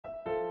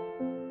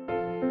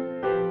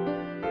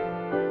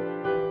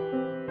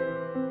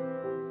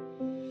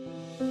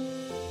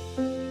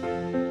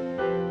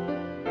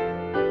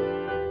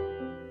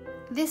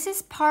this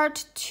is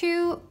part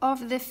 2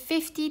 of the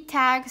 50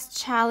 tags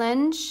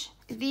challenge.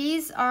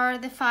 These are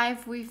the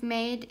 5 we've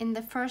made in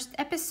the first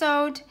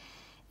episode.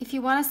 If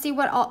you want to see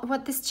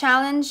what this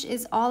challenge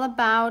is all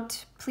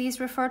about,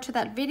 please refer to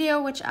that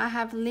video, which I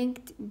have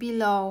linked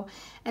below.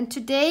 And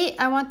today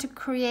I want to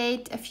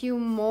create a few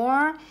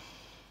more.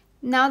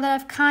 Now that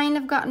I've kind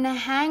of gotten a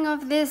hang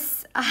of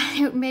this,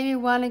 I maybe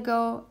want to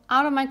go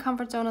out of my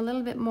comfort zone a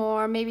little bit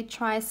more, maybe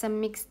try some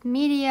mixed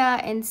media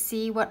and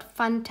see what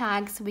fun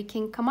tags we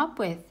can come up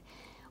with.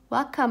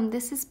 Welcome,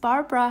 this is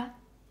Barbara.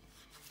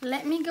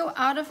 Let me go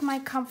out of my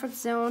comfort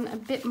zone a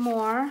bit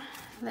more.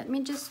 Let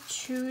me just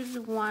choose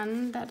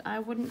one that I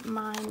wouldn't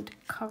mind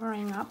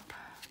covering up.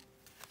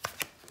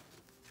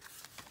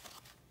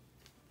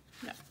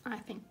 Yeah, I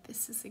think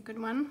this is a good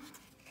one.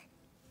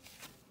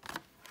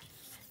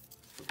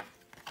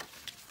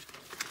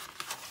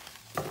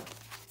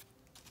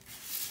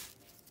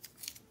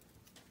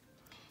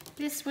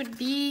 This would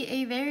be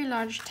a very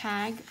large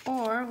tag,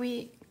 or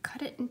we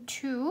cut it in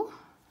 2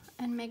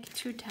 and make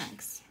 2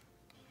 tags,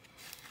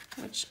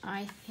 which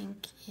I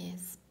think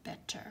is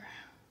better.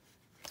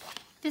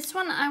 This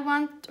one I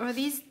want, or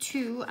these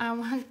 2, I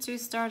want to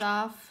start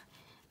off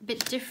a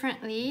bit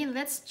differently.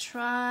 Let's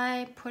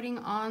try putting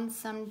on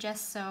some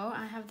gesso.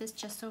 I have this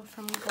gesso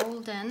from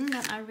Golden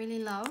that I really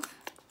love.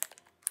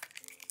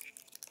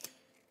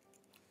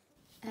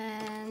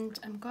 And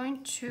I'm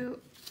going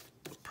to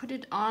put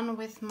it on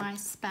with my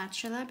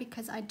spatula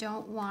because I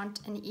don't want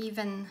an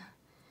even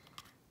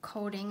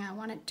coating. I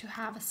want it to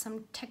have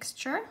some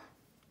texture.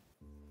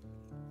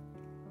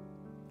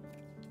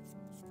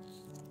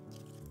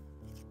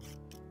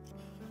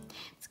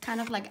 It's kind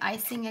of like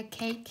icing a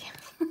cake.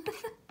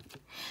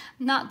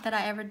 Not that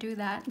I ever do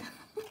that.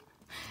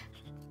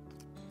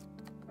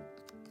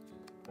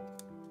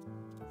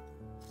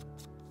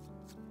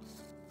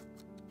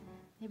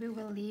 Maybe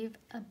we'll leave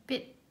a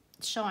bit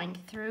showing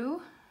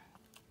through.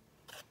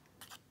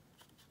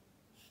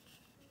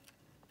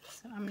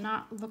 So I'm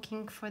not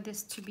looking for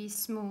this to be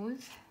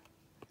smooth.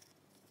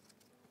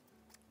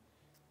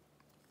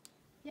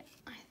 Yep,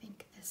 I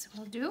think this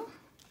will do.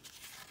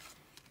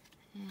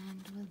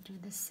 And we'll do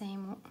the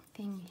same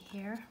thing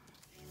here.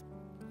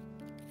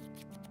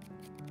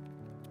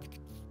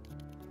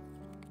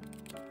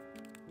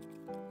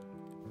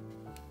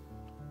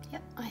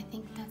 Yep, I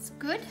think that's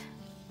good.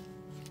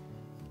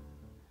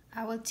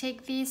 I will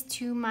take these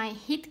to my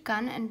heat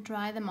gun and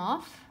dry them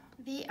off.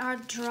 They are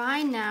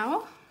dry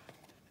now.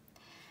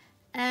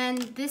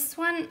 And this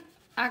one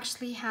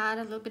actually had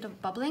a little bit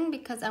of bubbling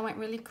because I went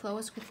really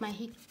close with my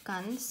heat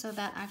gun, so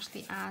that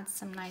actually adds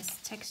some nice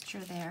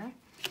texture there.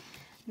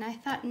 And I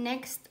thought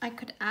next I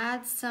could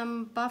add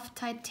some buff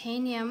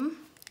titanium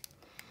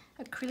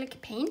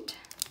acrylic paint,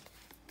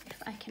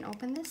 if I can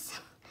open this.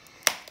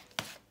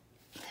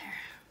 There.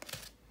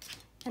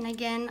 And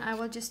again, I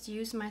will just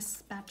use my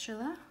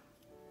spatula.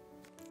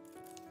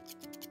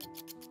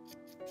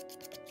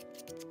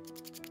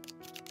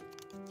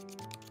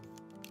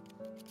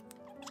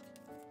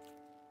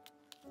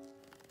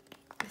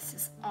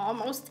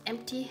 Almost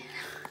empty.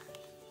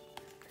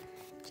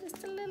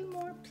 Just a little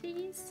more,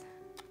 please.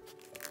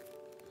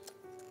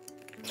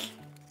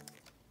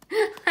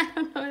 I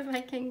don't know if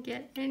I can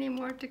get any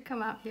more to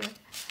come out here.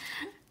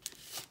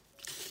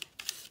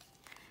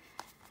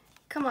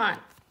 Come on,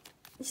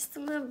 just a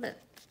little bit.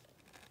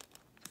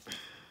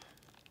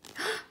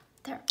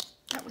 There,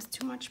 that was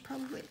too much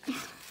probably.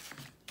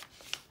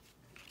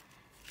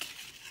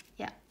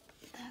 Yeah,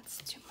 that's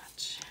too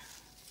much.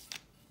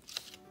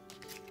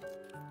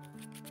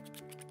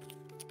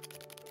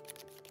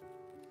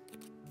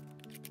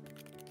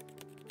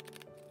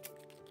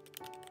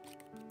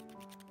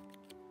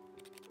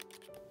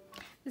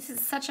 This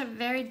is such a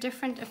very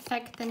different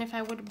effect than if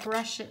I would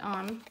brush it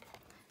on.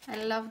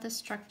 I love the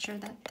structure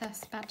that the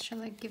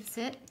spatula gives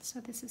it. So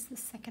this is the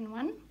second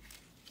one.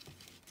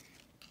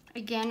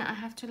 Again, I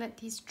have to let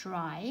these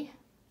dry.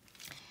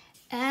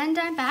 And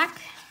I'm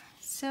back.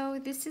 So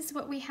this is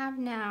what we have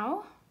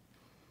now.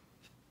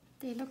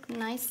 They look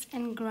nice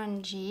and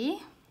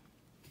grungy.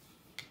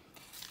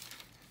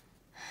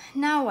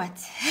 Now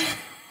what?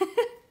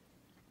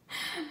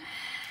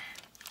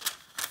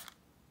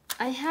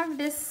 I have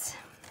this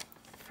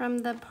from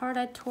the part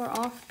I tore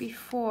off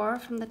before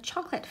from the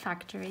Chocolate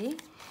Factory,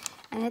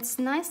 and it's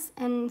nice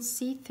and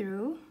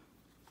see-through,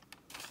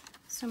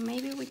 so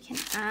maybe we can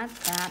add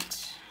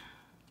that.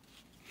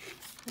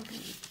 We're going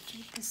to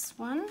do this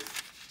one.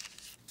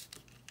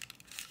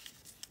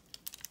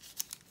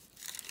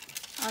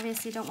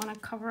 Obviously don't want to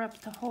cover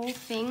up the whole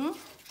thing.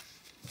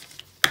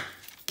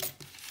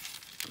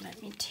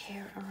 Let me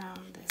tear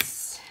around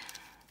this.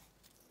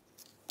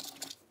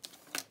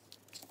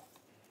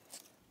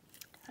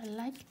 I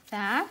like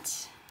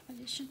that, but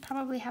it should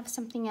probably have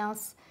something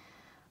else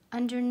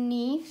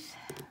underneath.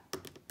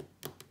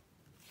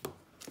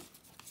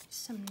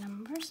 Some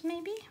numbers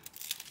maybe?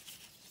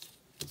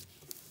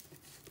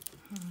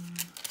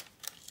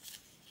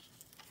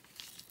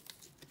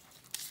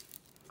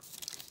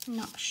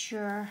 Not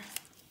sure.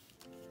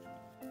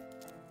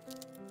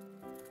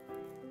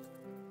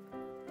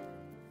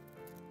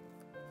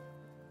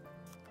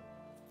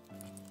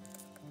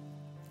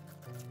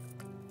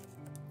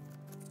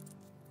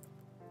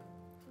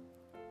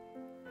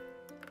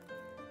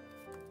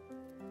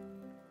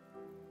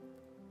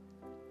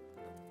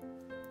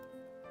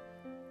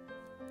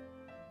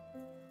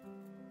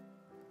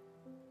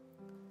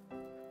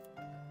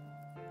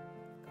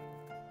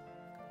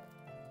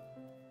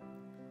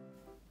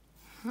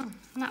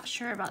 Not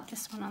sure about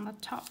this one on the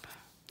top.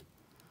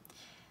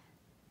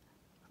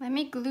 Let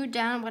me glue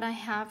down what I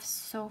have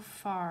so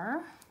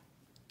far.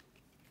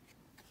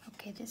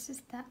 Okay, this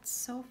is that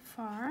so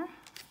far.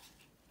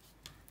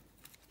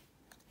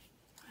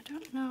 I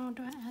don't know,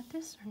 do I add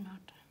this or not?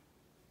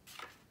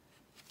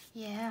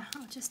 Yeah,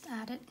 I'll just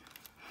add it.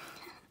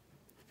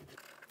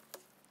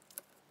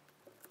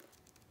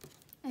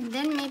 And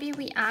then maybe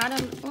we add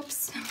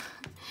oops,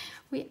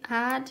 we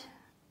add,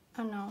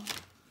 oh no,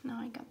 now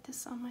I got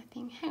this on my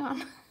thing, hang on.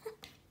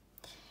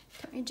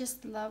 Don't you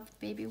just love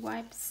baby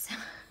wipes?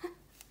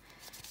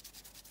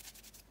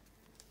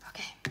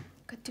 Okay,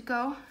 good to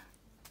go.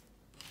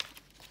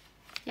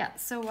 Yeah,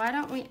 so why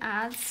don't we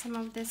add some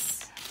of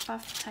this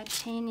buff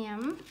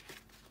titanium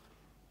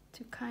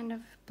to kind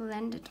of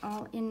blend it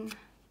all in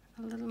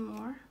a little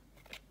more.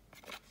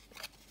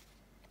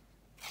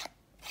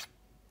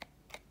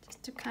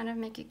 Just to kind of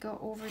make it go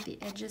over the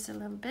edges a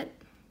little bit.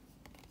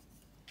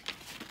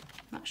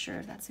 Not sure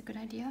if that's a good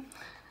idea.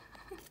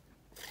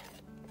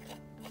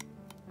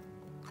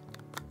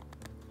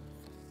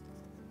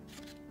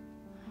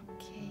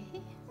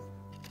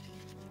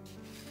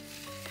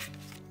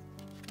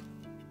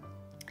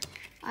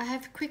 I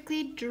have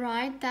quickly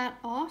dried that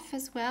off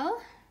as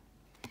well.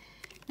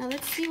 Now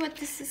let's see what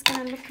this is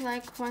going to look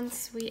like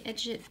once we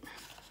edge it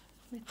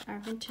with our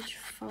vintage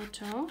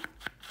photo.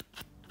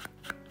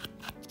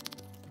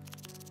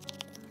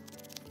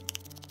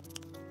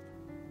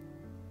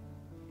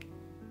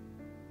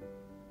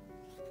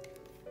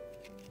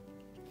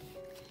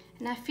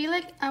 And I feel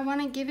like I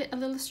want to give it a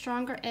little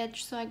stronger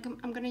edge, so I'm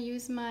going to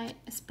use my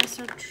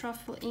espresso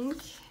truffle ink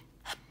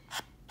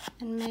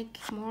and make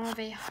more of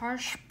a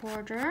harsh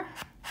border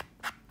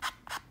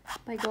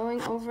by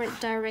going over it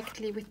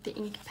directly with the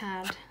ink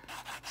pad.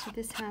 So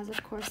this has,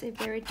 of course, a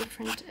very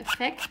different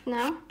effect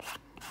now.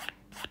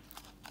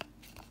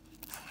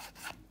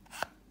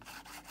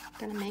 I'm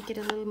gonna make it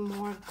a little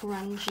more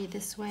grungy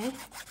this way.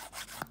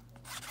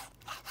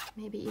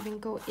 Maybe even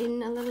go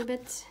in a little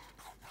bit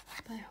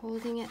by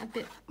holding it a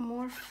bit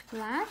more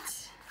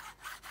flat.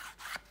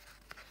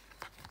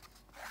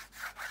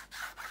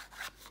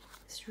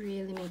 This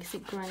really makes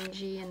it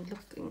grungy and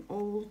looking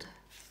old.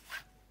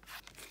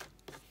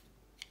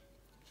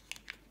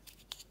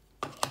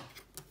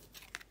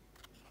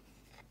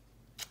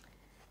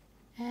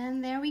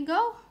 And there we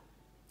go.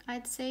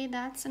 I'd say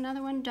that's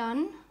another one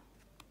done.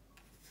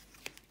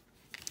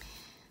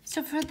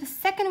 So for the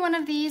second one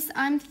of these,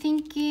 I'm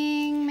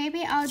thinking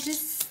maybe I'll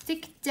just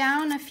stick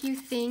down a few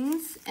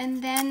things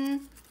and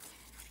then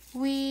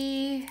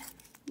we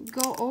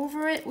go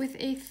over it with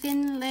a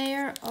thin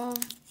layer of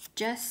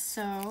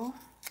gesso.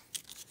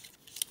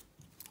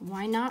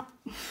 Why not?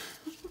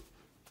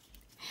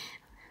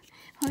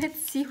 Let's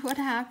see what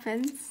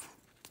happens.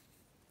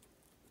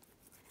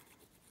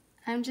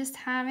 I'm just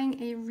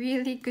having a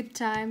really good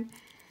time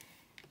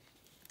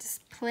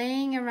just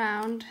playing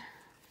around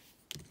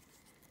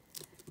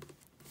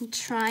and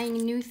trying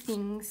new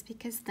things,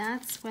 because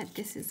that's what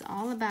this is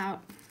all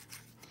about.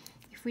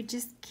 If we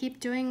just keep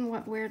doing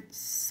what we're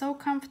so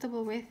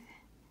comfortable with,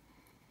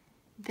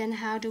 then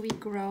how do we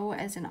grow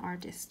as an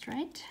artist,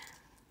 right?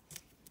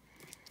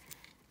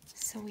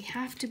 So we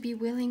have to be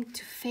willing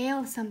to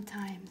fail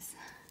sometimes.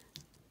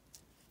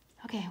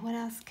 Okay, what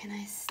else can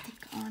I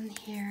stick on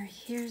here?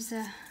 Here's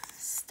a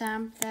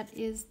stamp that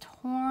is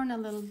torn a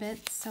little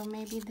bit, so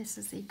maybe this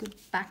is a good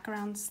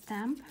background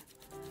stamp.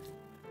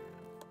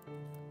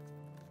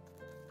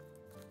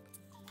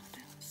 What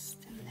else?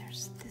 Then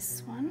there's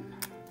this one.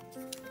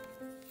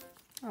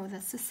 Oh,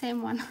 that's the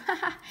same one.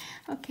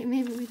 Okay,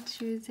 maybe we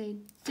choose a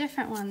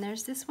different one.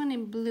 There's this one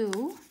in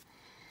blue.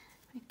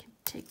 I can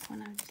take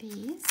one of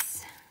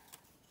these.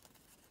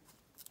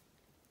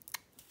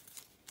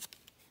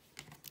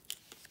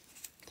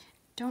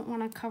 Don't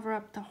want to cover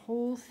up the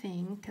whole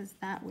thing because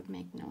that would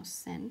make no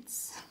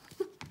sense.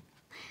 Like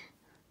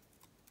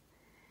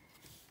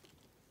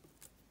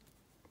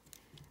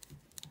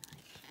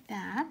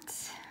that.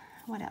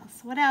 What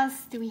else? What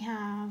else do we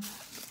have?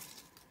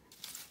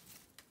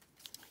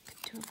 I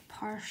could do a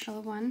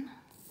partial one.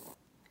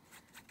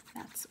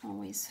 That's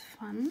always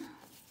fun.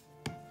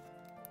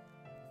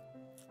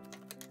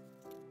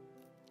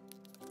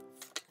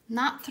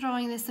 Not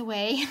throwing this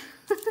away.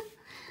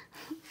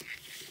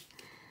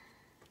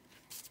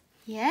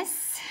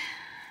 Yes,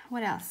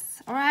 what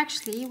else? Or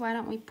actually, why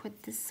don't we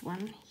put this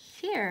one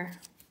here?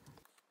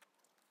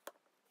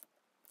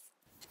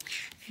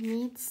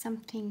 Need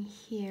something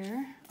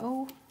here.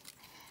 Oh,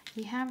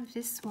 we have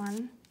this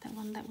one, that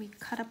one that we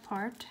cut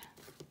apart.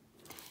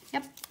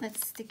 Yep,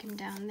 let's stick him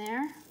down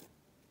there.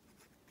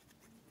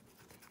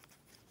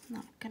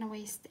 Not gonna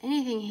waste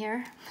anything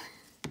here.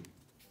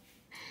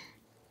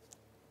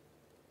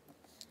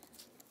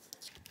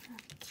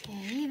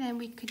 Okay, then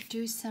we could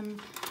do some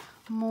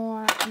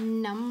more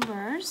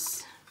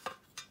numbers.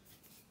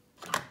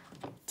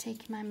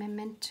 Take my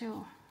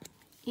Memento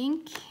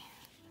ink.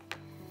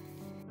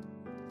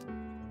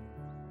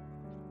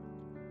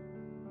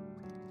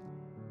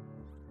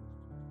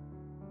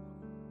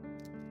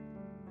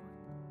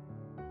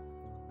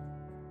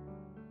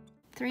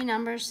 3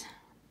 numbers.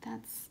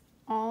 That's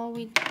all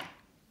we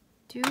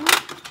do.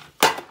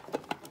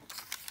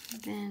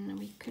 Then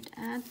we could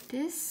add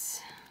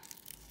this,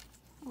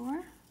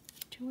 or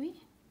do we?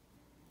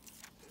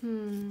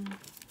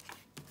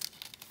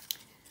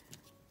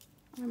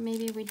 Or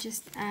maybe we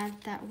just add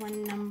that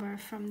 1 number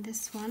from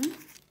this one.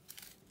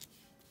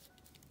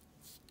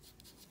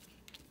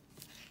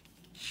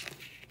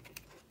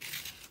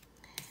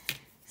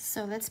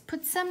 So let's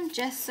put some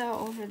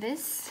gesso over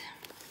this.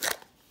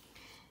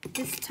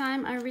 This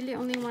time I really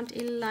only want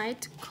a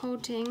light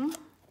coating,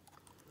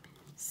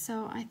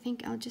 so I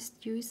think I'll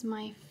just use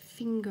my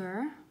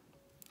finger.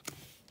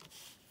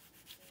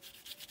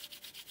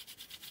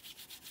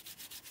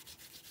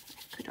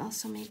 I could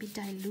also maybe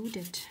dilute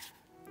it.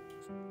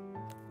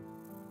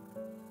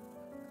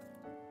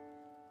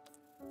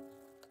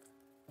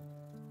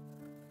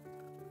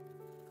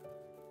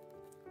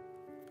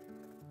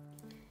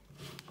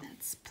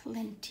 That's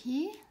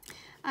plenty.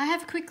 I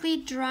have quickly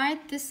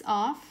dried this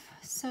off,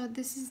 so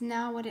this is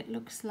now what it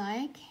looks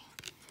like.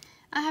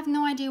 I have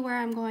no idea where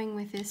I'm going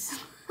with this.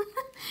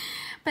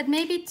 But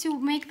maybe to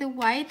make the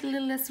white a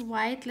little less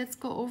white, let's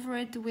go over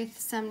it with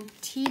some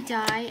tea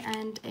dye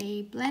and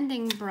a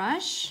blending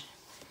brush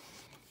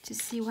to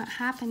see what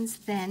happens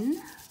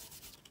then.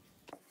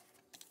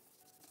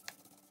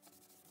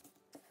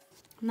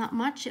 Not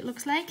much, it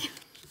looks like.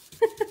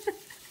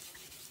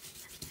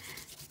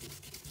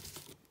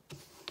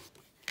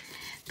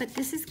 But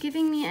this is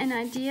giving me an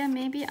idea.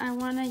 Maybe I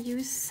want to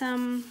use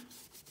some,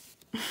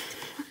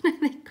 what are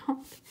they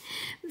called?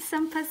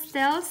 Some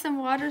pastels, some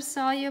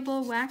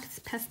water-soluble wax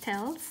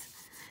pastels.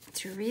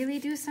 To really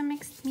do some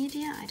mixed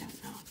media, I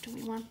don't know. Do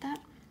we want that?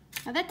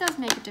 Oh, that does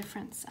make a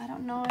difference. I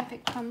don't know if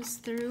it comes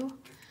through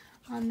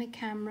on the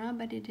camera,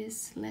 but it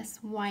is less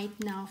white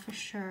now for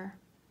sure.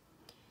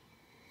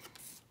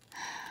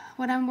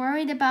 What I'm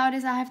worried about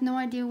is I have no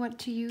idea what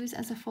to use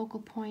as a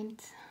focal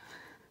point.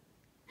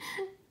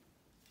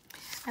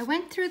 I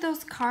went through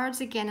those cards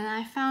again and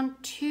I found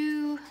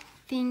 2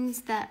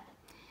 things that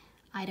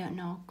I don't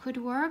know could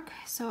work.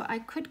 So I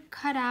could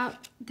cut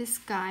out this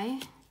guy.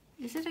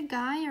 Is it a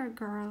guy or a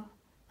girl?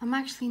 I'm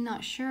actually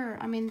not sure.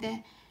 I mean,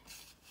 the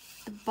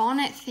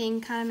bonnet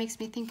thing kind of makes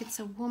me think it's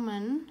a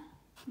woman,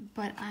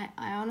 but I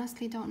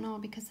honestly don't know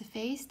because the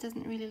face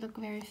doesn't really look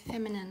very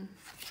feminine.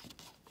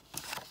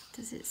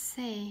 Does it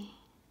say?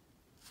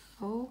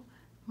 Oh,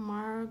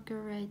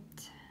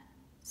 Margaret.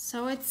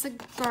 So it's a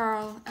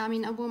girl, I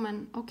mean a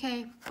woman.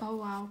 Okay, oh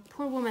wow,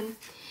 poor woman.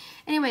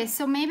 Anyway,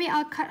 so maybe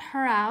I'll cut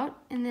her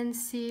out and then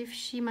see if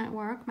she might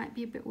work. Might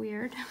be a bit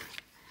weird.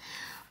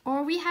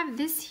 Or we have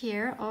this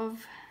here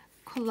of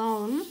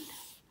Cologne.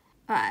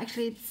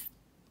 Actually, it's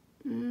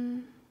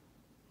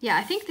yeah,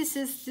 I think this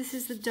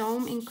is the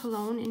dome in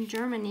Cologne in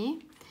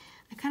Germany.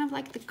 I kind of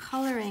like the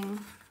coloring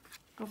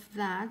of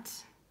that,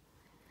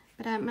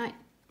 but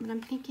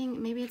I'm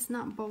thinking maybe it's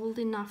not bold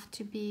enough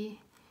to be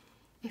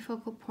a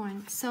focal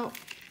point. So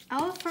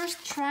I'll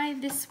first try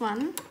this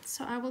one.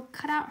 So I will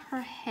cut out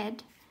her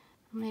head,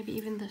 maybe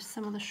even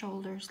some of the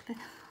shoulders.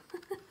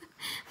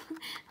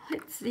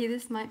 Let's see,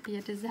 this might be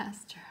a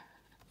disaster.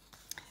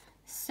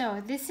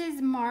 So this is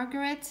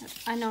Margaret.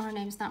 I know her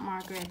name's not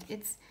Margaret.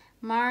 It's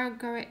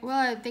Margaret.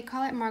 Well, they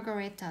call it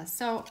Margareta.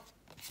 So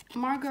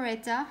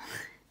Margareta,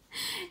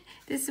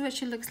 this is what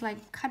she looks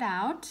like cut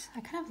out.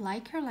 I kind of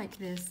like her like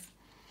this.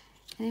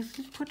 And if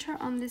we put her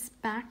on this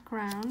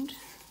background,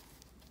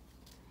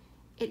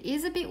 it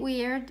is a bit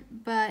weird,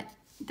 but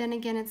then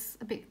again, it's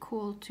a bit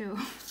cool too.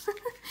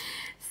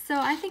 So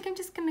I think I'm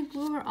just gonna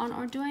glue her on,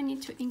 or do I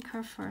need to ink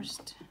her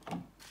first?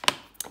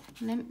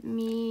 Let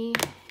me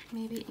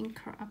maybe ink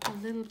her up a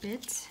little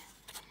bit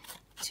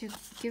to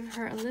give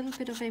her a little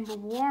bit of a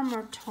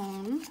warmer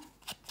tone.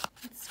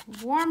 Let's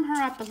warm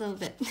her up a little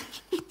bit.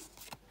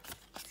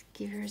 Let's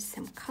give her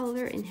some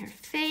color in her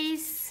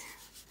face.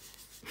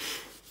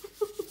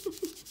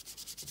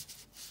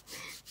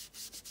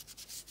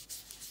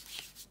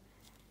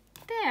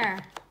 There.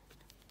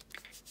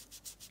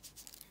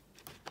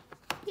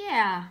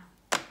 Yeah,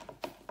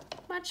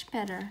 much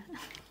better.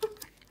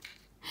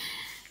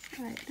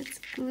 All right, let's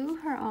glue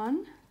her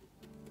on.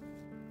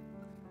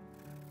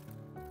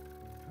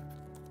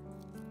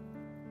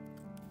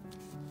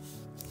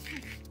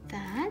 Like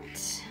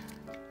that.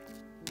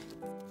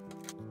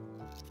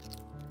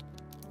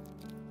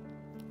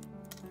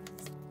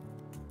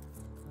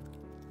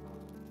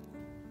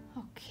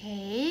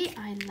 Okay,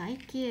 I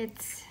like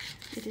it.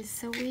 It is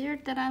so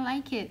weird that I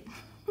like it.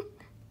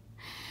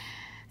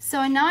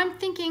 So now I'm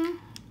thinking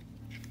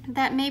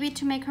that maybe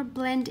to make her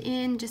blend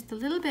in just a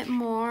little bit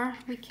more,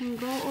 we can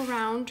go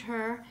around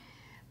her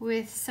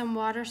with some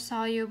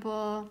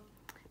water-soluble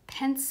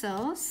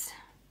pencils.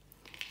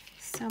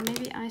 So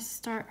maybe I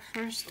start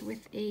first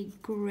with a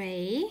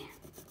gray.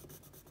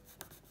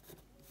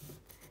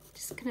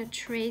 Just gonna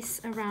trace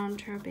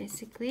around her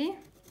basically.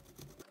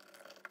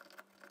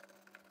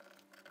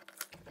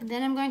 And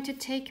then I'm going to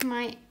take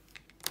my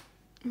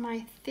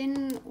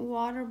thin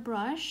water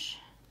brush,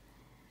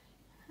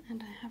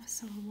 and I have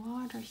some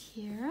water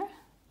here.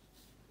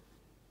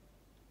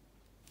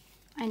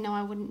 I know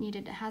I wouldn't need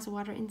it, it has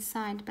water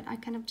inside, but I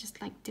kind of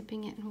just like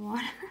dipping it in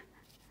water.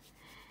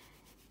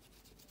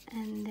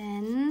 And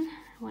then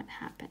what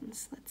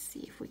happens? Let's see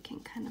if we can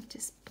kind of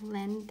just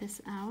blend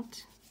this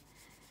out.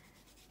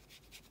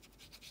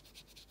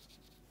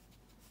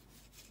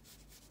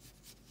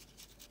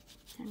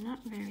 They're not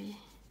very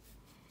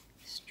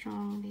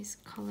strong, these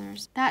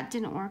colors. That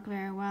didn't work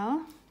very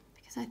well,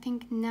 because I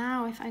think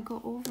now if I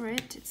go over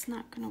it, it's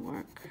not gonna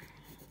work.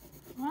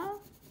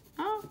 Well,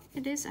 oh,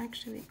 it is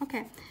actually.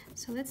 Okay,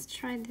 so let's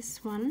try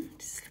this one.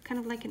 It's kind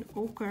of like an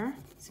ochre.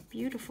 It's a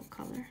beautiful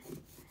color.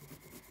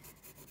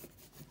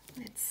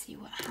 Let's see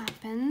what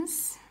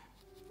happens.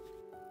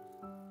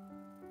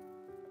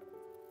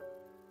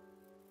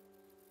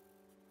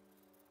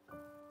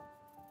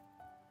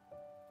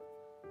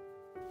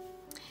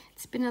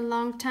 It's been a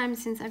long time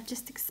since I've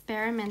just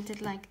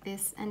experimented like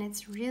this, and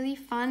it's really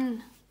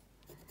fun.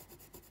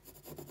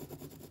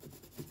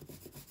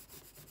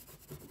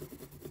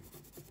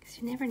 Because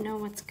you never know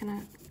what's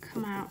gonna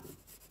come out,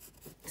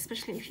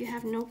 especially if you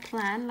have no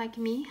plan like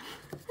me.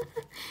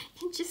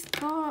 You just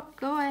go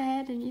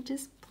ahead and you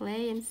just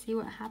play and see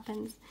what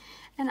happens.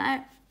 And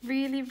I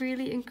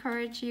really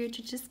encourage you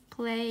to just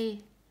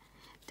play.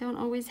 Don't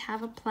always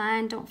have a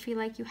plan. Don't feel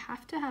like you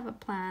have to have a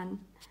plan,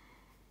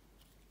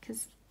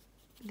 because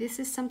this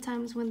is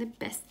sometimes when the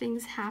best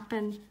things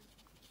happen.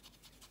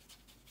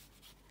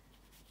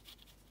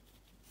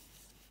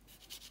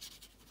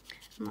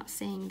 I'm not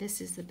saying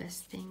this is the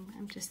best thing,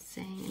 I'm just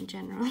saying in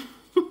general.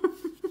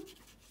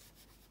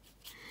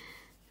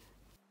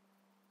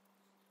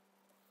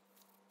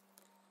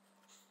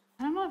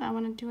 I don't know if I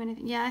want to do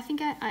anything. Yeah, I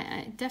think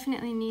I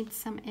definitely need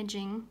some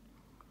edging.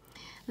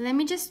 Let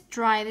me just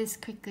dry this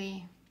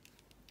quickly.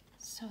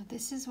 So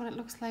this is what it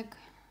looks like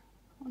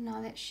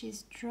now that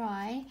she's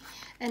dry.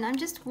 And I'm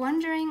just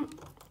wondering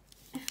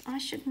if I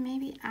should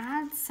maybe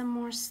add some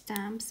more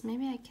stamps.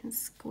 Maybe I can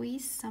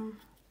squeeze some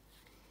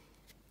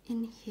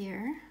in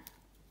here.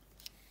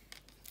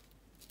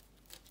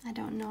 I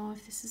don't know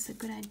if this is a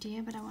good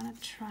idea, but I want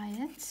to try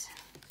it.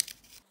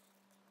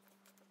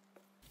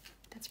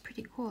 That's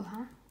pretty cool,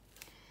 huh?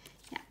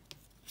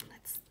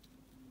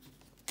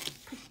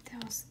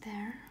 Those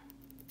there.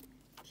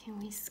 Can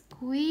we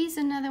squeeze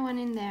another one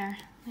in there?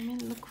 Let me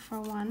look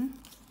for one.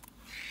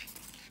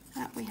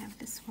 We have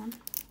this one.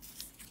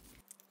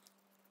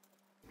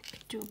 We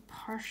could do a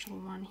partial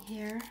one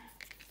here.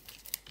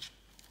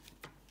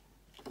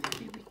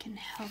 Maybe we can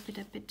help it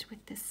a bit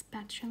with this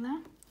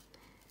spatula.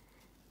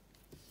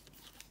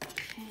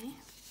 Okay.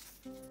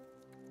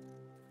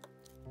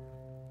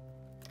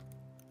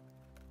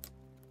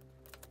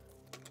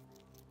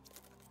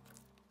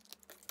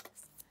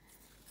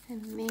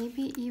 And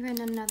maybe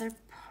even another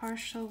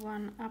partial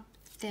one up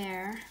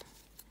there.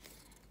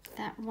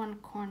 That one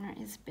corner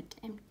is a bit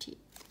empty.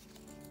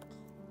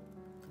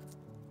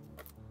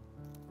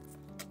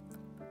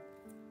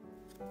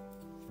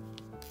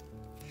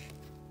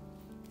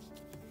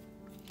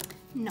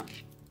 No.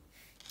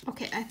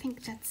 Okay, I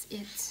think that's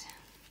it.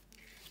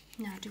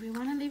 Now, do we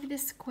want to leave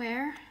this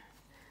square?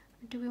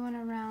 Or do we want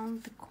to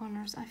round the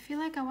corners? I feel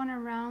like I want to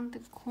round the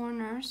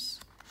corners.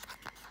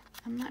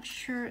 I'm not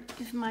sure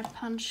if my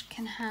punch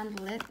can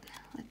handle it.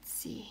 Let's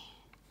see.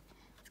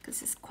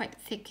 Because it's quite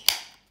thick.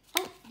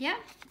 Oh, yeah.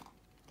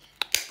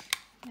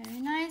 Very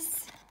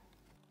nice.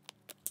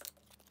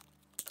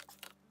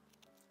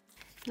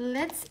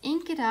 Let's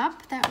ink it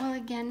up. That will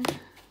again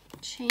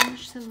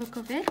change the look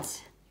of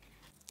it.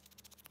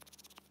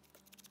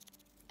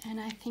 And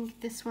I think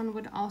this one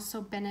would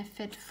also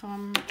benefit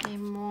from a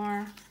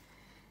more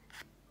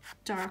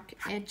dark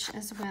edge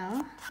as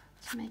well,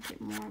 to make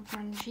it more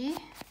grungy.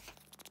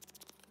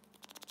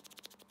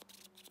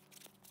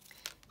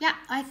 Yeah,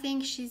 I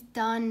think she's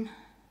done.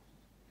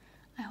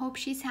 I hope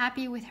she's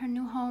happy with her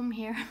new home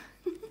here.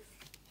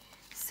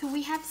 So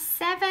we have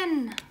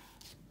 7.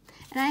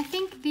 And I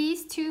think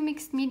these 2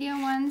 mixed media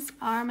ones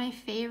are my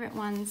favorite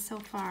ones so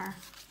far.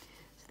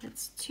 So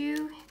that's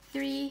 2,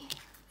 3,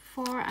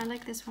 4. I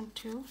like this one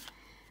too.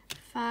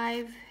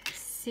 5,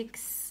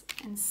 6,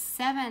 and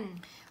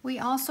 7. We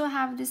also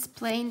have this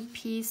plain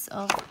piece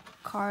of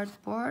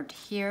cardboard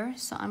here.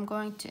 So I'm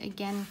going to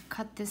again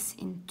cut this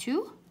in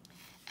 2.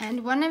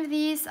 And one of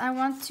these, I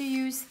want to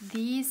use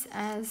these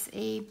as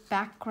a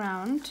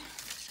background.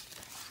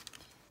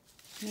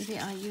 Maybe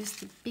I'll use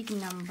the big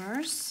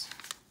numbers.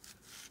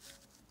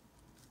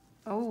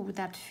 Oh,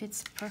 that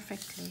fits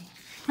perfectly.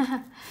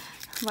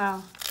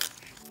 Wow.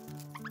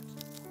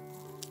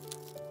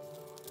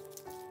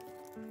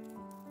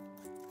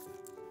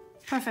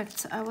 Perfect,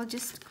 so I will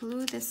just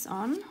glue this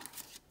on.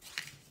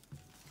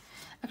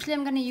 Actually,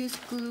 I'm gonna use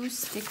glue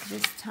stick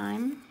this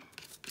time.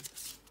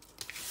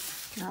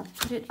 And I'll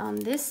put it on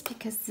this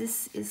because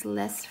this is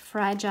less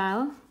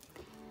fragile.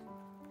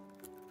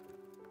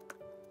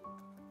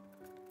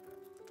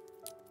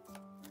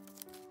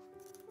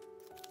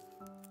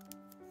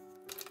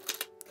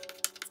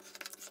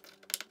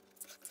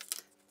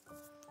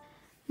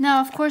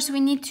 Now, of course, we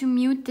need to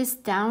mute this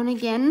down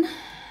again.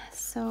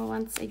 So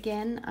once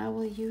again, I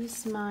will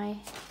use my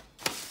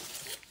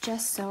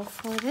gesso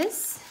for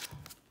this.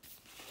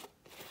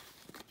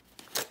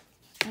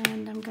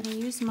 And I'm gonna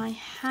use my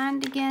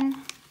hand again.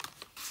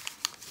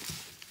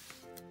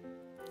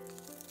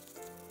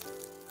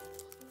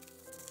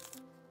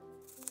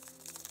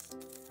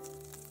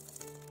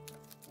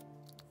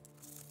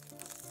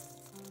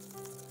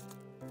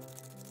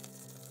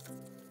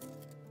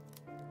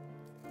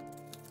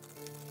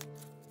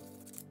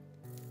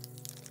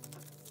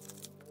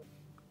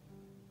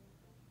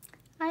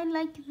 I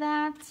like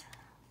that.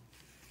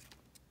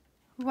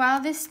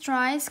 While this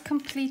dries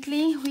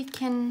completely, we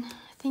can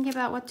think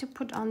about what to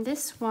put on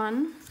this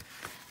one.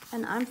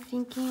 And I'm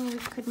thinking we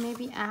could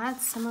maybe add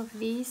some of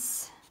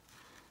these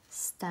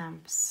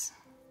stamps.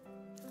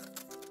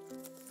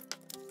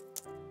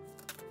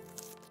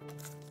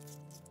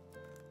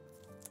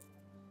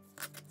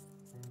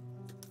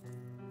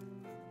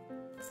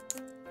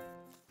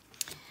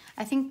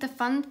 I think the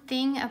fun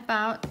thing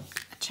about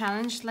a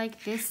challenge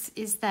like this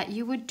is that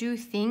you would do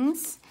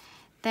things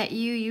that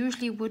you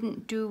usually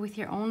wouldn't do with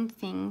your own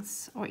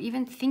things or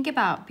even think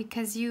about,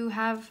 because you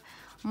have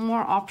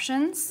more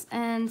options,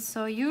 and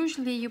so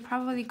usually you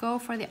probably go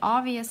for the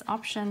obvious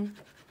option.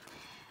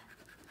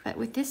 But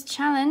with this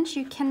challenge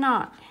you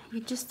cannot. You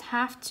just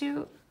have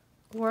to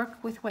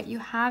work with what you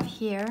have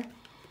here,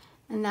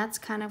 and that's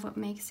kind of what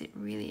makes it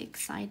really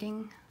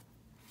exciting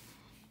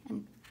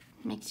and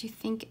makes you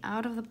think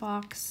out of the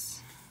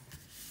box.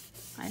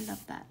 I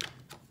love that.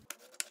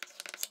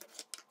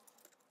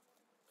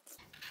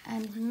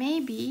 And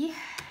maybe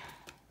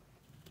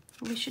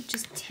we should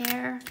just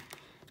tear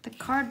the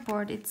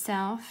cardboard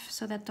itself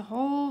so that the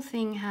whole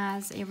thing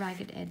has a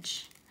ragged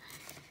edge,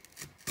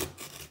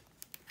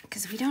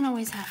 because we don't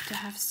always have to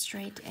have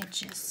straight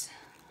edges.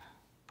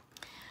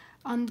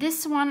 On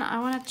this one I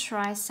want to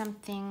try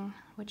something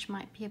which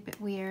might be a bit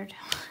weird.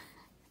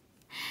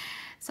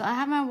 So I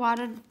have my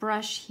watered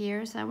brush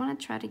here, so I want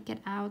to try to get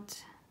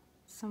out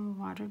some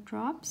water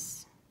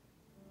drops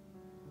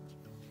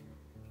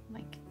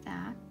like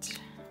that.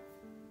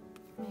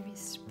 Maybe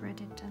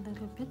spread it a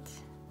little bit.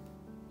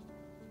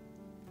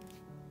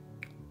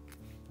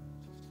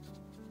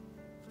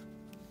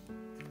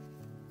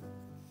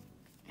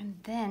 And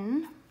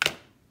then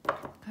I'm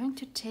going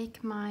to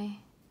take my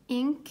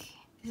ink.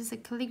 This is a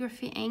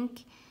calligraphy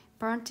ink,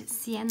 burnt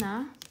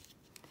sienna,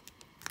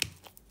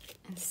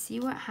 and see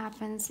what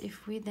happens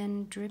if we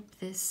then drip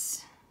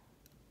this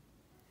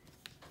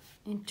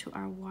into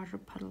our water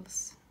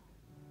puddles.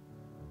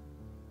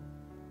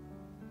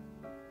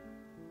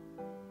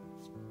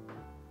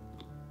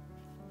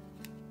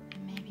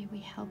 Maybe we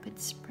help it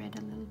spread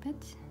a little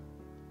bit.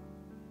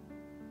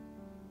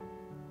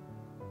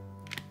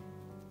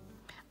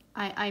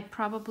 I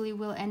probably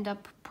will end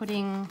up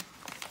putting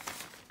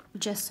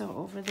gesso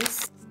over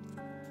this.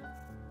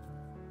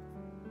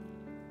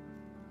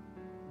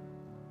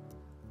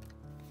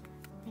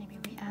 Maybe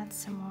we add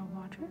some more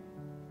water.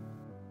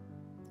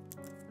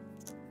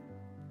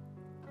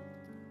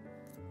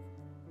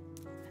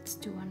 Let's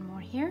do one more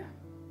here.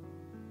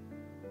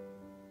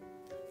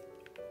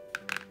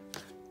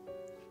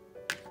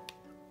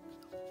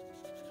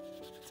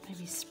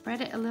 Maybe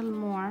spread it a little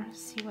more,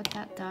 see what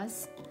that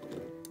does.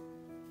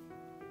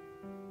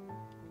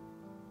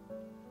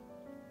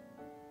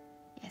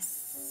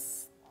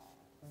 Yes.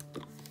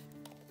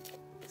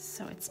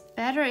 So it's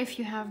better if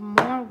you have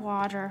more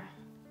water.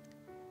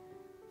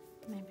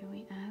 Maybe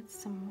we add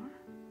some more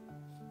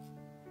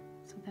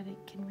so that it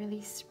can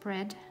really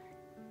spread.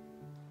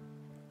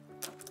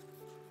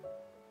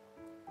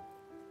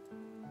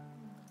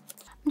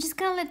 I'm just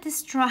gonna let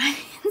this dry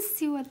and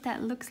see what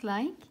that looks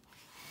like.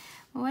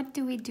 What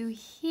do we do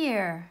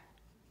here?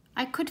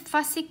 I could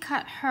fussy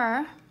cut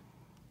her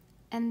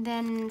and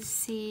then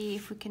see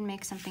if we can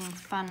make something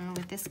fun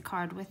with this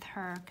card with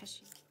her, because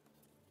she's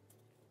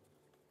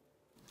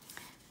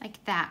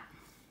like that.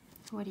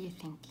 What do you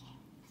think?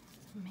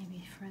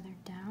 Maybe further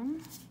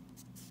down?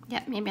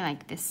 Yeah, maybe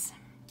like this.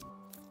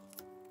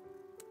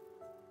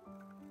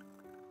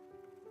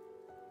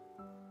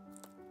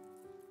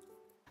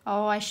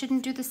 Oh, I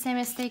shouldn't do the same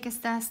mistake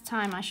as last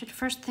time. I should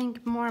first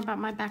think more about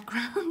my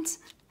background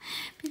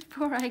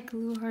before I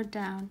glue her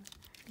down.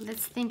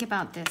 Let's think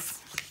about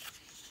this.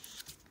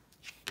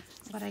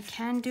 What I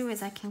can do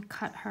is I can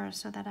cut her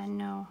so that I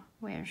know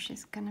where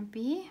she's gonna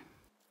be.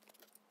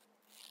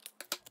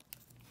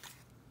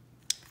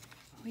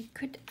 We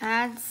could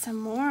add some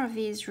more of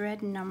these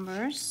red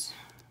numbers,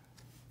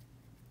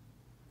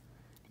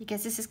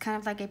 because this is kind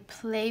of like a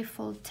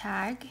playful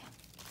tag.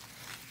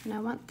 And I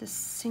want the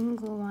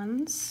single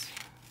ones.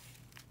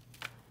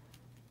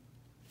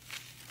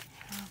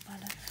 How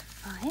about a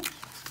 5?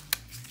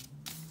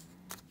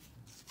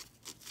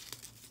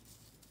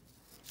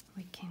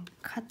 We can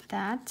cut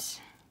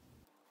that.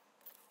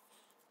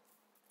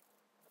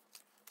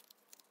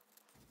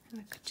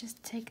 And I could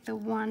just take the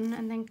 1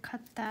 and then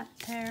cut that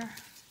there.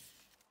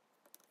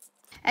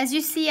 As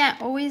you see, I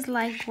always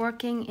like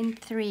working in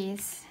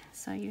 3s.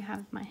 So you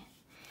have my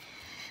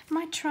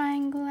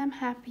triangle, I'm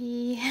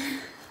happy.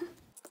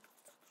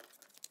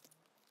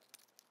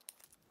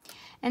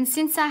 And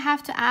since I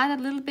have to add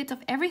a little bit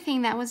of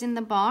everything that was in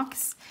the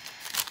box,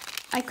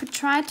 I could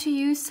try to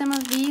use some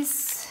of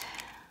these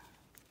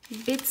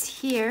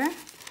bits here.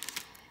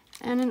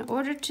 And in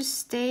order to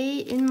stay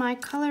in my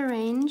color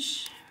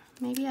range,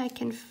 maybe I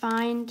can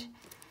find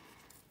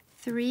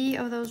 3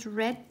 of those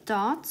red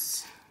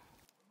dots.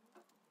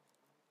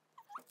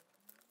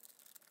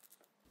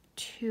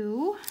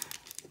 2.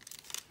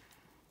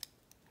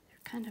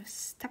 They're kind of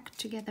stuck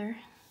together.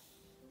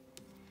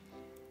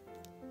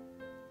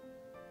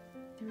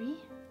 3.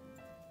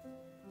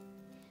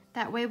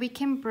 That way we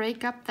can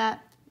break up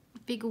that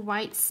big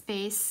white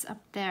space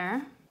up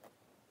there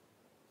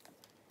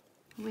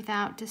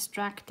without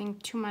distracting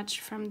too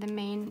much from the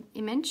main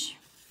image.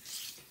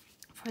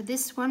 For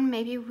this one,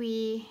 maybe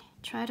we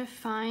try to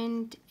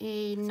find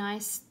a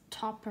nice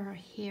topper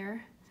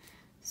here.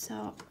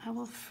 So I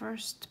will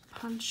first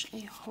punch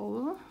a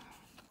hole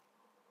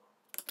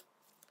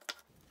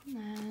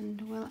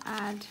and we'll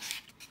add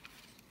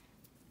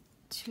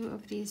 2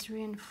 of these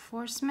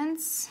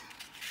reinforcements,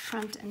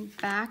 front and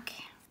back.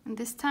 And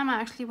this time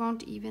I actually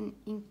won't even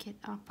ink it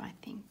up, I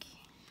think.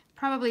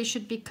 Probably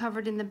should be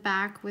covered in the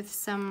back with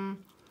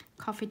some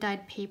coffee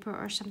dyed paper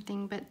or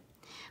something, but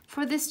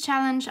for this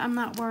challenge I'm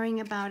not worrying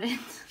about it.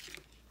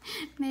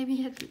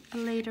 Maybe at a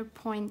later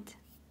point.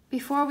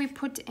 Before we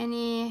put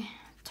any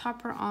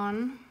topper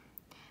on,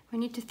 we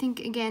need to think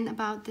again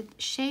about the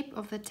shape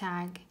of the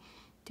tag.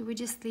 Do we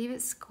just leave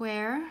it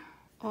square,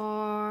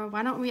 or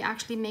why don't we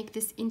actually make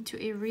this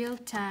into a real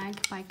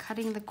tag by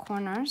cutting the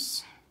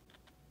corners?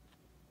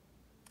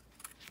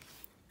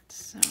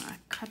 So I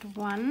cut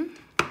one,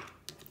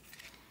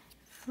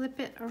 flip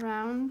it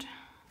around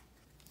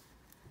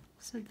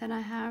so that I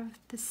have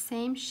the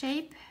same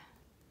shape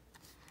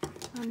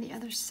on the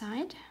other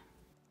side.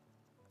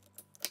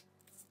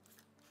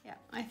 Yeah,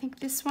 I think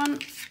this one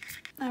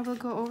I will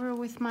go over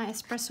with my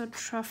espresso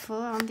truffle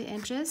on the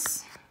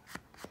edges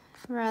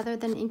rather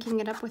than inking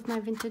it up with my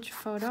vintage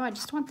photo. I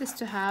just want this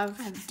to have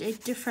a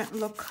different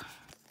look.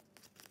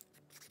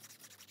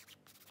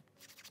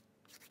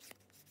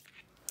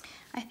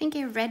 I think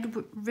a red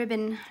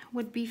ribbon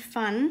would be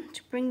fun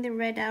to bring the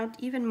red out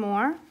even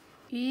more.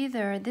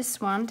 Either this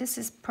one, this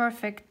is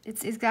perfect,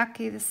 it's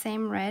exactly the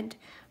same red,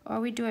 or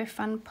we do a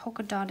fun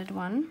polka dotted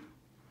one,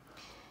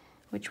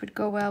 which would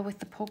go well with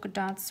the polka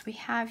dots we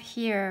have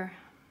here.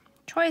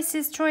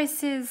 Choices,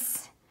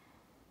 choices.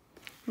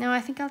 No, I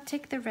think I'll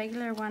take the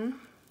regular one.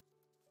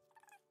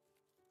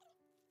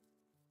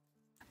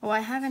 Oh, I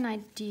have an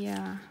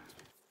idea.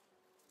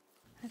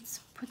 Let's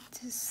put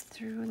this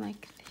through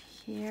like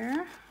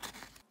here.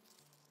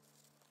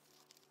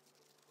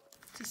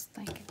 Just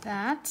like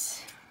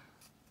that.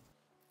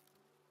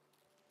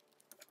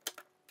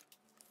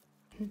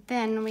 And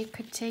then we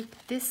could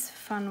take this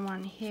fun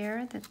one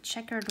here, the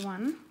checkered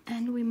one,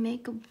 and we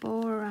make a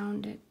bow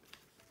around it.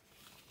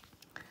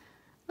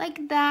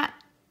 Like that.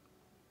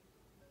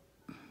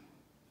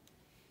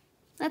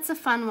 That's a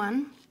fun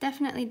one,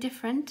 definitely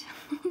different.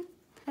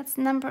 That's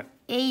number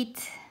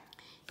 8.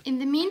 In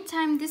the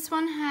meantime, this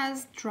one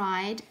has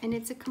dried and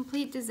it's a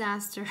complete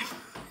disaster.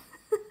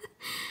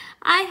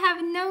 I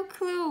have no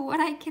clue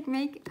what I can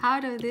make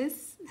out of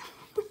this.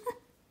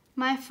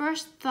 My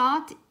first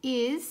thought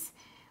is,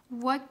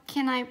 what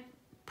can I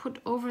put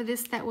over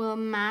this that will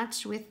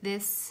match with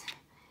this?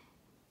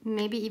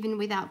 Maybe even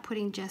without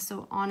putting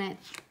gesso on it.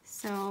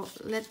 So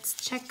let's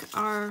check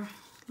our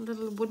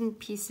little wooden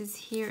pieces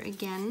here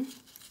again.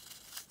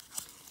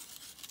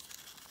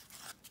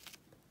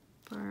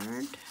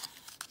 Bird.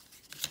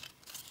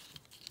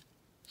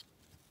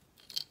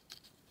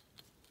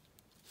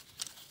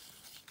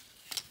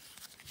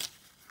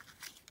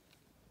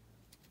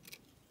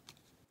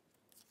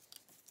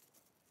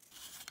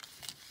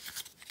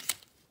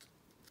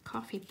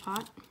 Coffee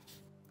pot.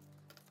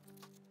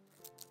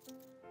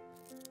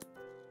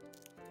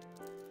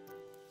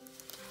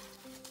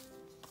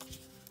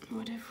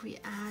 What if we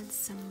add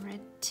some red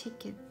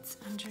tickets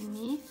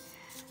underneath?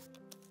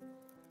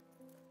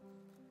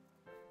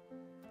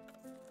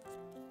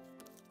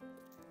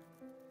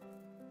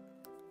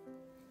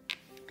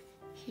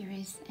 Here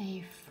is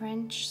a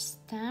French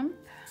stamp.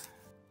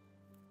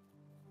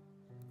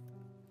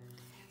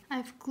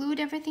 I've glued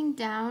everything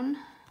down.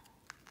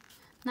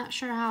 Not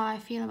sure how I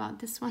feel about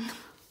this one.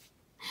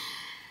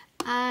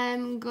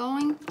 I'm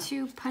going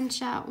to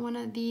punch out one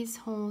of these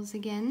holes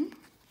again.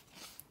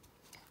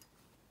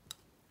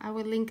 I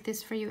will link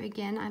this for you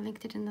again. I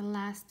linked it in the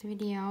last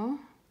video.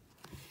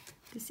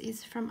 This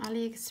is from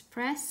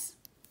AliExpress.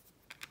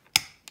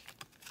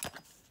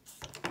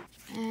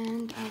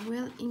 And I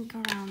will ink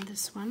around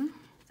this one.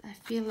 I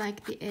feel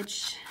like the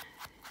edge,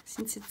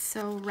 since it's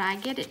so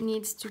ragged, it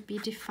needs to be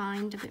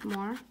defined a bit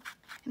more.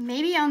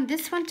 Maybe on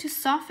this one, to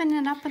soften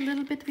it up a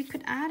little bit, we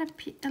could add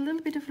a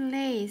little bit of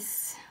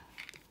lace.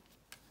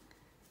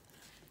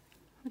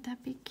 Would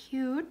that be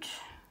cute?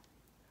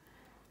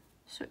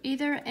 So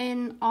either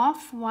an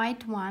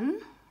off-white one,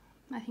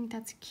 I think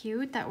that's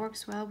cute, that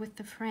works well with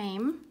the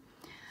frame.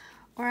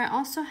 Or I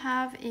also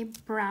have a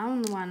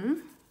brown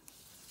one.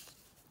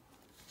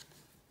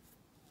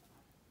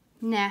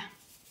 Nah,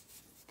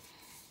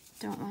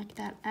 don't like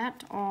that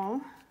at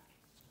all.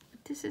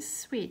 But this is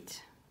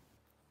sweet.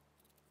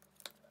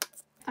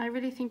 I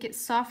really think it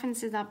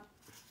softens it up.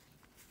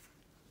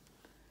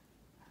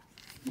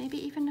 Maybe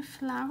even a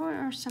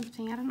flower or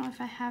something. I don't know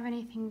if I have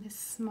anything this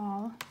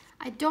small.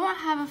 I don't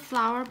have a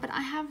flower, but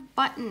I have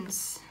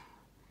buttons.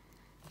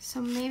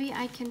 So maybe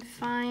I can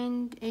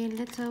find a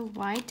little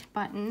white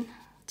button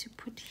to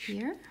put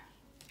here.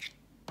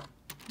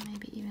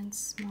 Maybe even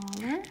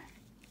smaller.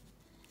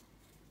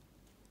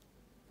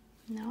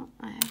 No,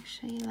 I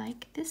actually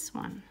like this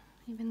one,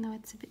 even though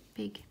it's a bit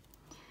big.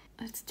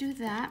 Let's do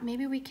that.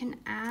 Maybe we can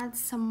add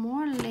some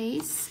more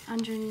lace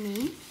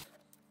underneath.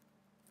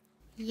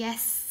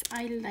 Yes,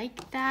 I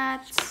like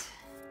that.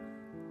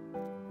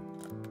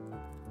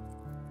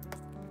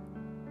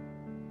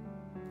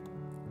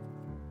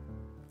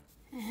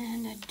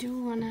 And I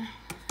do want to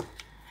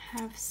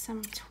have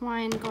some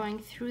twine going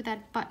through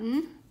that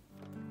button.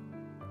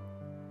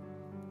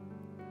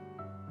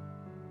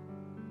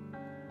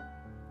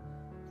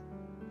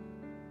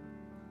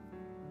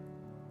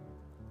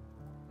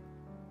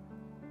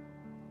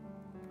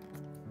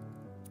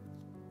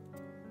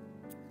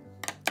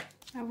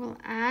 I will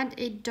add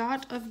a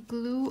dot of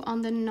glue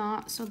on the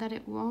knot so that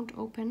it won't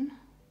open.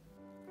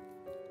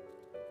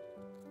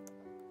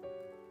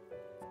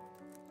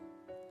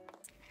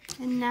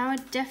 And now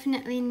it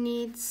definitely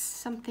needs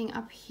something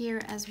up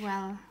here as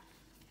well.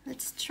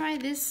 Let's try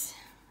this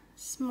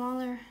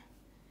smaller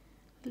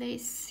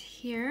lace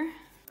here.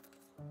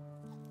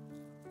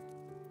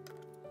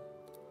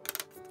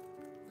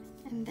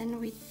 And then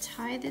we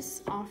tie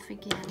this off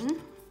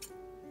again.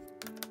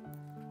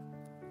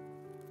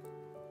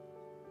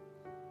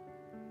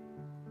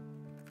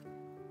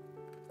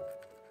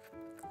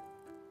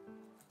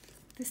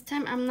 This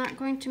time I'm not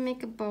going to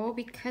make a bow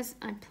because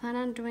I plan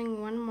on doing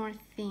one more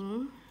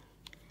thing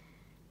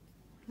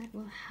that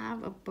will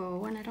have a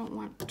bow, and I don't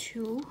want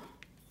two.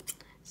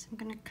 So I'm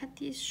gonna cut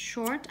these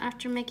short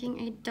after making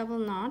a double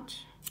knot.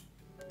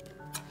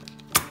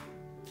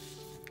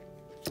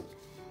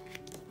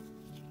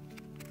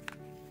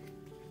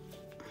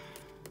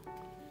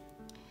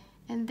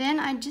 And then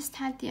I just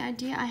had the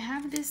idea, I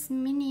have this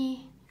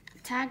mini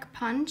tag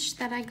punch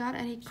that I got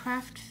at a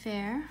craft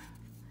fair.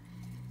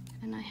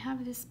 And I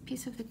have this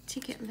piece of the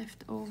ticket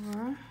left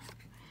over.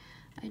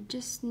 I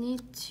just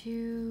need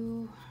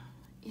to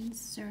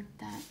insert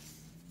that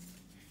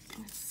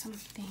with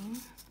something.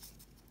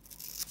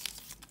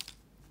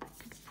 I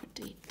could put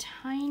a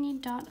tiny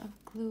dot of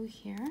glue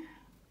here.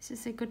 This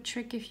is a good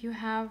trick if you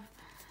have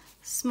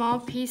small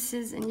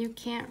pieces and you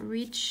can't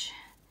reach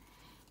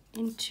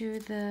into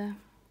the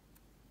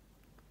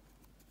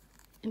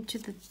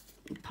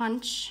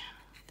punch,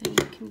 then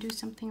you can do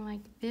something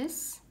like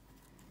this.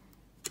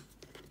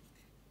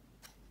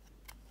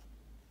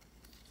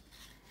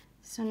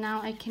 So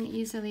now I can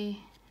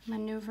easily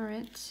maneuver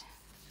it.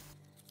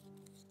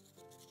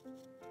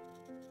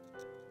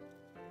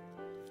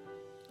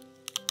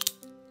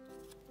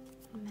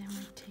 And then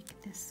we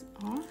take this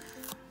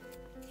off.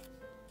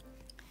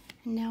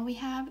 And now we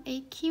have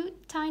a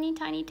cute, tiny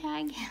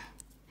tag.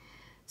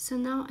 So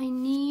now I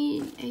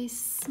need a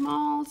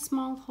small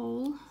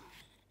hole.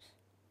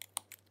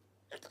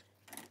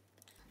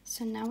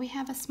 So now we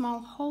have a small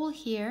hole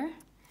here,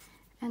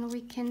 and we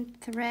can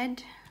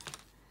thread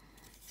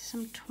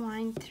some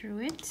twine through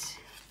it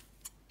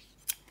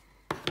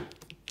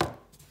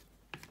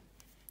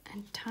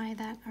and tie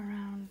that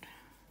around.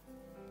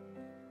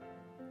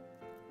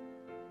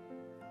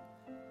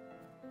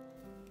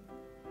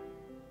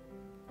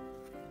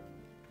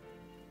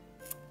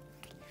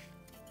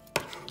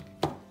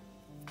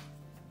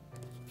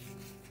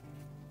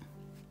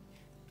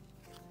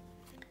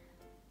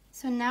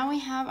 So now we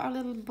have our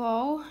little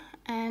bow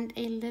and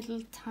a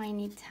little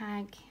tiny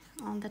tag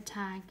on the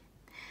tag.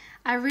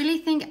 I really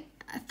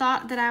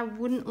thought that I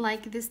wouldn't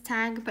like this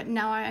tag, but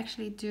now I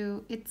actually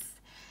do.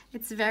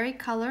 It's very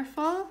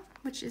colorful,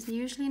 which is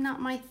usually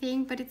not my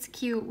thing, but it's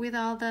cute with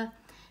all the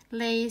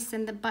lace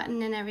and the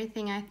button and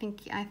everything. I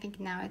think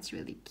now it's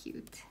really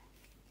cute.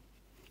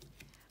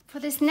 For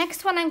this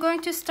next one, I'm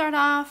going to start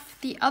off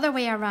the other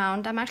way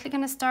around. I'm actually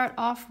going to start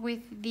off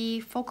with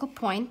the focal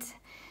point.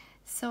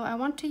 So I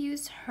want to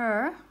use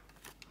her.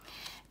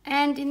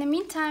 And in the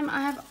meantime,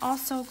 I have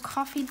also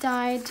coffee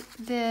dyed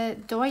the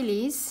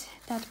doilies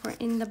that were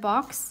in the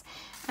box.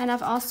 And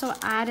I've also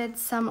added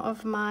some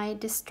of my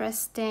Distress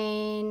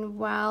Stain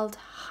Wild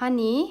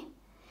Honey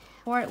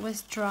before it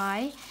was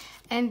dry.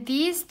 And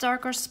these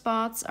darker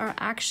spots are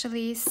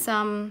actually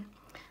some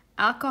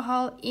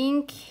alcohol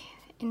ink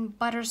in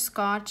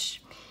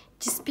butterscotch,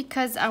 just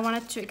because I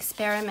wanted to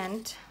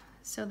experiment.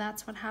 So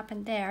that's what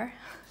happened there.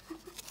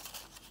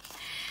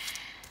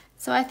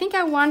 So I think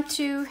I want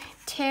to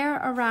tear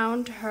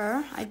around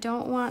her. I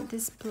don't want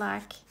this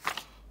black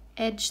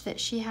edge that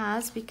she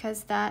has,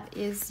 because that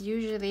is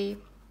usually,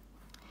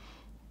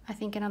 I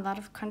think in a lot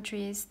of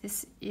countries,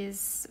 this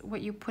is what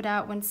you put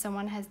out when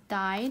someone has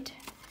died.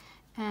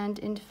 And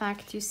in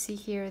fact, you see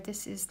here,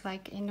 this is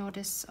like a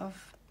notice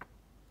of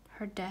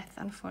her death,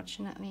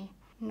 unfortunately.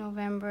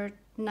 November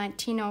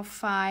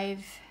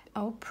 1905,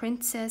 Oh,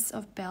 Princess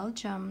of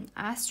Belgium.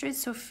 Astrid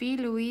Sophie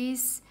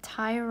Louise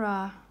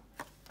Tyra.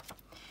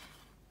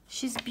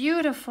 She's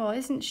beautiful,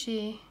 isn't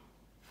she?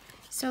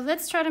 So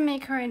let's try to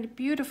make her a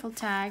beautiful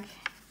tag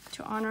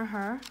to honor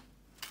her.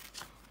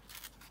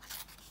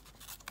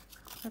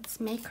 Let's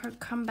make her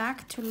come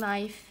back to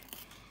life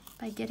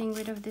by getting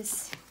rid of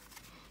this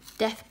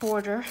death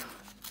border.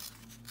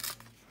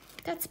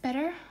 That's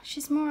better.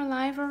 She's more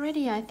alive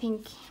already, I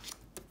think.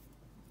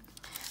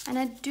 And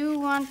I do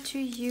want to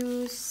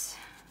use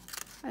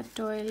a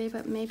doily,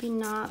 but maybe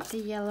not the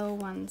yellow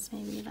ones.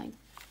 Maybe like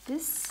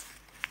this.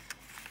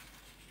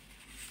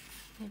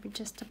 Maybe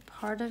just a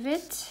part of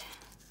it.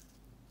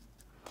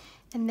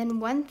 And then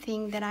one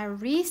thing that I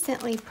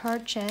recently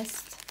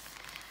purchased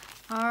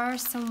are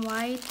some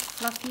white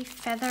fluffy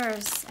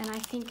feathers, and I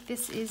think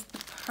this is the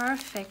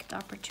perfect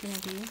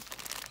opportunity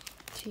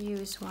to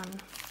use one.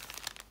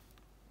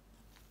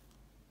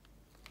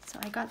 So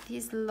I got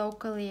these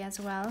locally as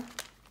well.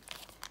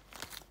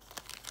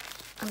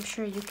 I'm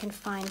sure you can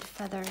find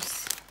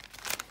feathers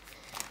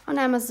on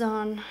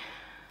Amazon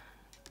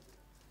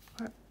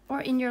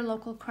or in your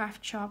local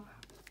craft shop.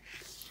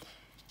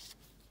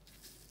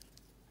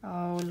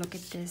 Oh, look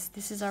at this.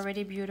 This is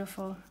already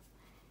beautiful.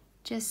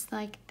 Just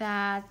like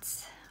that.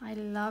 I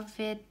love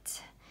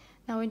it.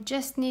 Now we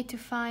just need to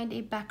find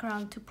a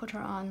background to put her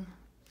on.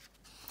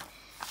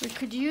 We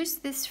could use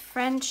this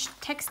French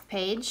text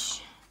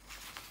page,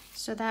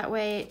 so that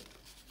way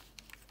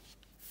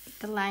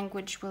the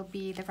language will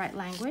be the right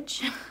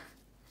language.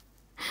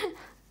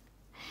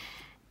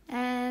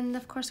 And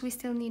of course we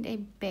still need a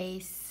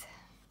base.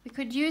 We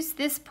could use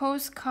this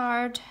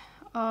postcard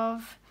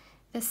of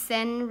the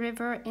Seine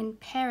River in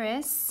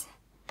Paris.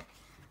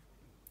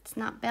 It's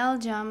not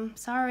Belgium,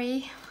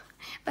 sorry,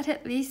 but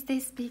at least they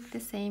speak the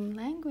same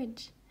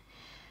language.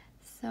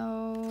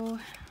 So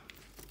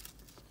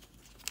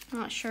I'm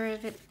not sure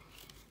if it's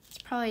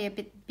probably a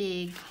bit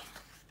big.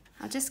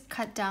 I'll just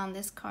cut down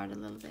this card a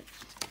little bit.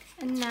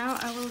 And now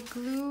I will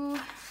glue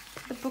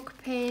the book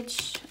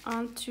page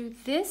onto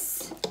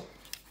this,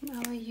 and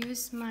I will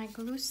use my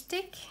glue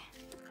stick.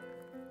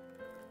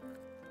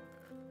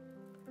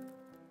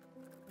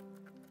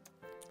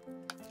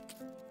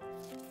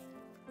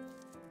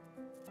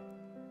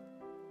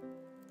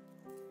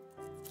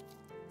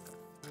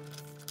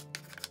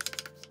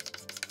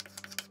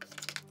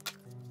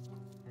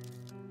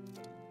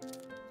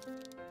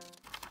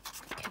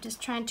 Just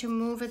trying to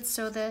move it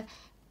so the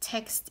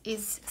text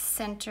is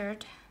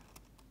centered.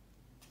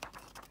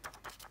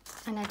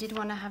 And I did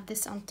want to have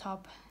this on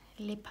top.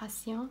 Les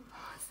passions,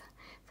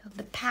 so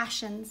the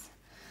passions.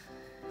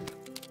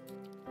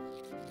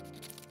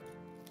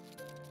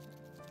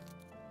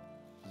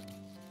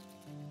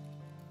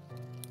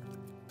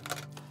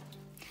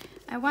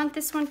 I want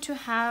this one to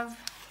have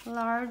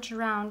large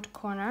round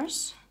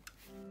corners.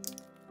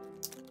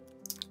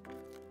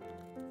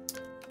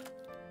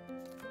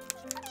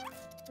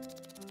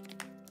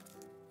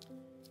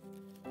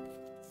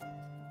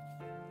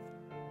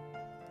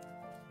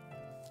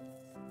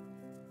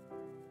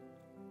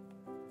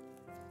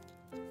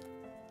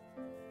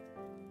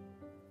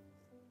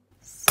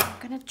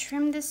 I'm gonna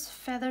trim this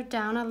feather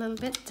down a little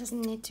bit. It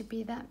doesn't need to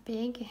be that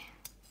big.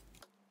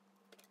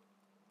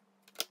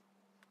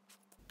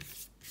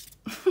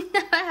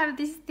 Now I have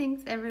these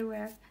things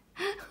everywhere.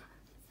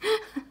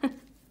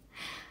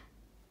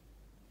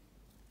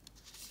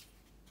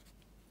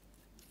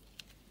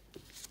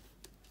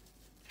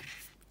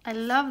 I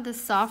love the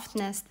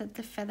softness that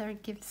the feather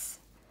gives.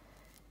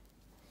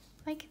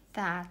 Like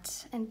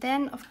that. And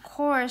then of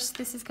course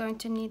this is going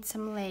to need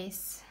some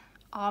lace,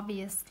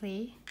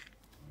 obviously.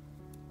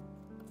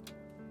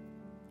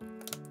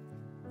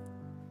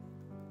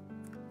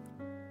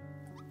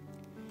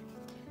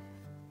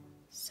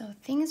 So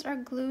things are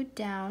glued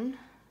down.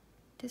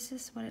 This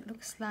is what it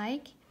looks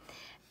like.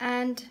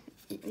 And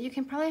you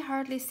can probably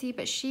hardly see,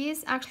 but she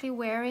is actually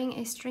wearing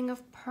a string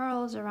of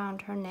pearls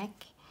around her neck.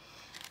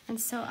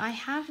 And so I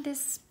have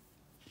this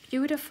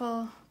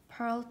beautiful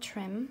pearl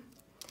trim.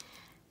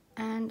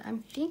 And I'm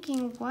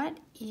thinking, what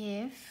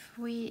if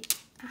we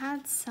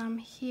add some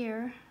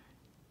here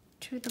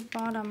to the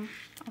bottom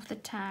of the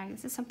tag?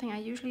 This is something I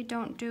usually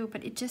don't do,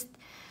 but it just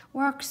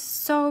works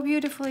so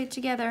beautifully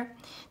together.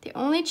 The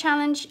only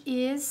challenge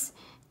is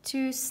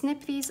to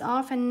snip these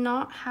off and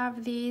not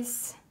have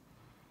these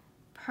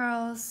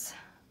pearls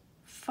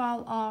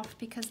fall off,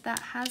 because that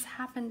has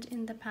happened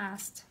in the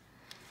past.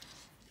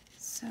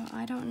 So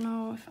I don't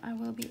know if I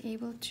will be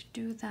able to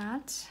do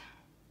that.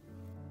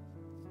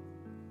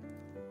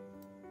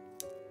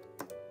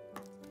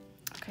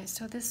 Okay,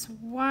 so this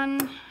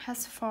one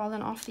has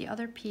fallen off the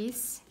other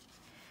piece.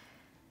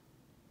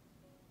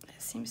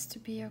 It seems to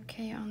be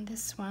okay on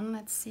this one.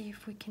 Let's see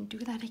if we can do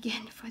that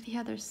again for the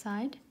other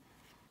side.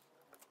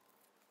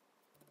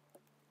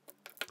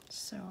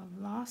 So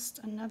lost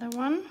another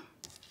one.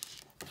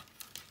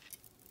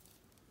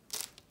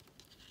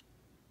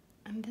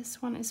 And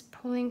this one is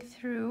pulling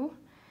through.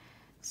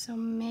 So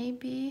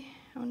maybe,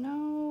 oh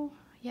no,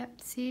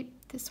 yep, see,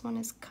 this one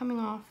is coming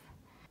off.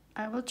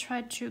 I will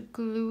try to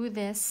glue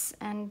this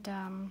and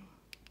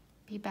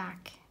be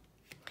back.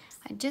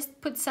 I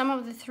just put some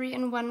of the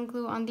 3-in-1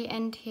 glue on the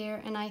end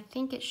here, and I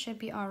think it should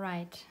be all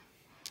right.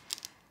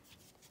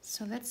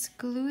 So let's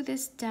glue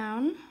this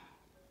down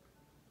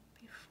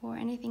before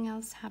anything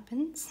else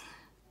happens.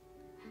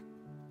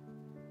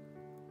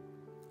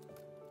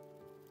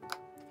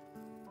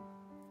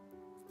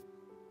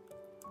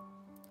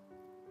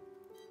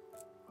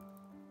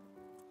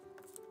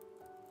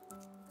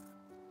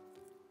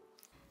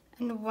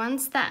 And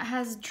once that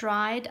has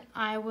dried,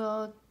 I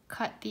will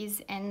cut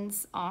these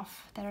ends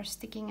off that are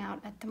sticking out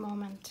at the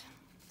moment.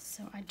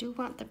 So I do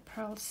want the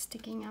pearls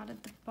sticking out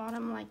at the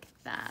bottom like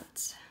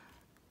that.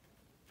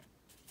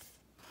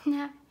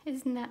 Yeah,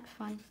 isn't that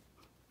fun?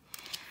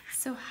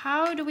 So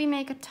how do we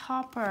make a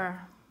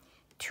topper?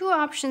 2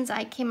 options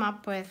I came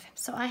up with.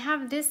 So I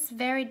have this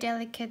very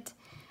delicate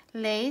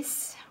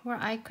lace where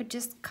I could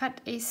just cut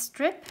a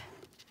strip,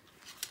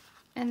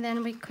 and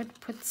then we could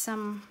put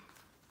some,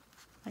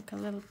 like a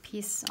little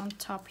piece on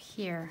top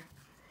here,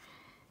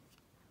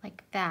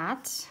 like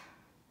that.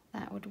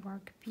 That would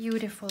work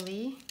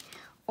beautifully.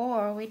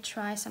 Or we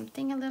try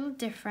something a little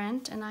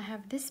different, and I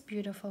have this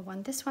beautiful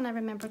one. This one I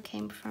remember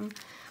came from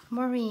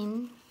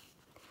Maureen.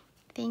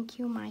 Thank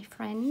you, my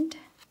friend.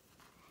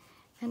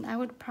 And I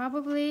would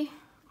probably,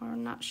 or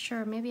not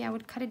sure, maybe I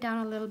would cut it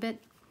down a little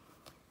bit.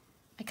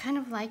 I kind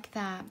of like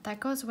that. That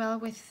goes well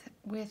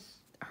with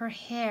her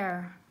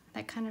hair.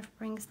 That kind of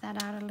brings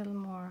that out a little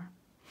more.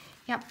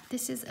 Yep,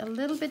 this is a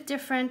little bit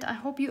different. I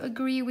hope you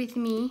agree with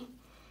me.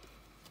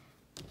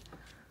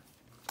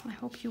 I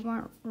hope you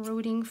weren't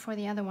rooting for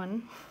the other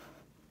one.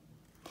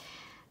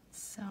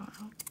 So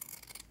I'll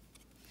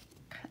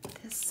cut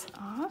this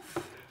off.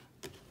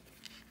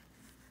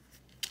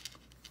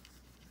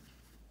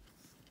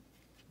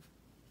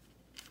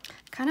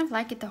 Kind of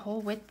like it the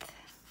whole width.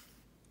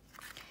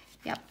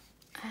 Yep,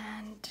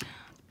 and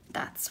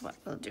that's what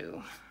we'll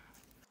do.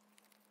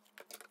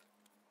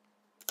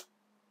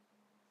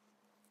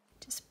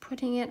 Just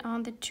putting it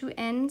on the 2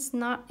 ends,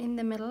 not in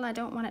the middle. I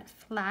don't want it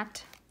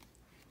flat.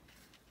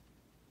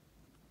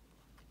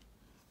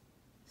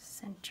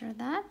 Center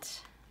that,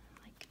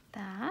 like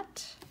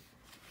that.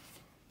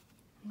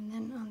 And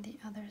then on the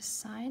other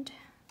side,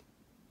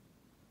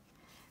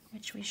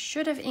 which we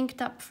should have inked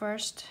up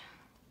first.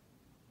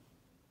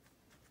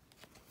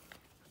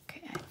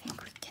 Okay, I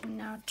think we can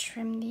now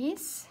trim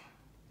these.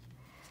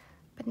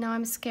 But now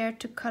I'm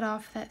scared to cut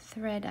off that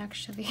thread,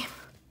 actually.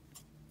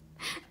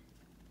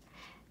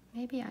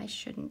 Maybe I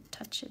shouldn't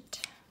touch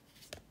it.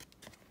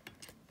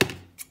 Just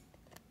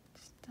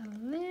a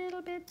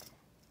little bit.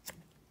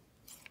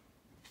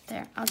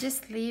 There, I'll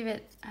just leave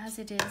it as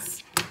it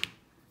is.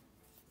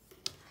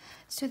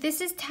 So this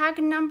is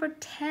tag number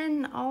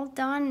 10, all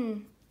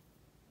done.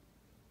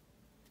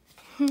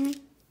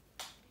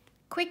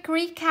 Quick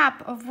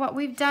recap of what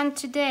we've done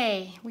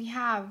today. We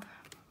have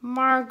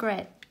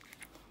Margaret.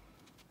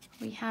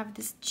 We have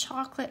this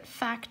chocolate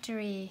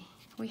factory.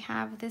 We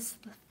have this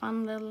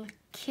fun little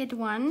kid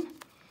one.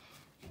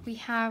 We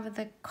have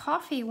the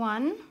coffee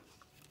one.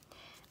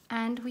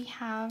 And we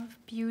have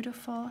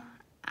beautiful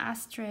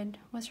Astrid.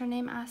 Was her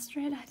name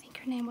Astrid? I think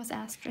her name was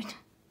Astrid.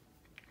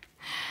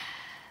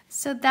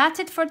 So that's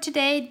it for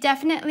today.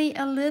 Definitely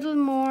a little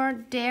more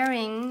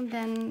daring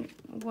than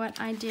what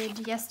I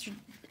did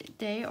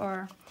yesterday,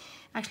 or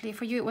actually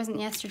for you it wasn't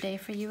yesterday,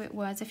 for you it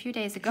was a few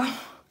days ago.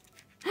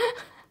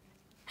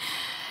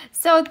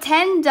 So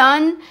 10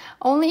 done,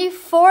 only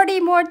 40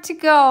 more to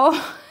go.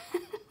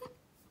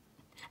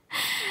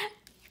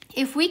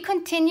 If we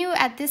continue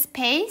at this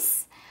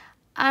pace,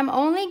 I'm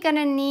only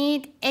gonna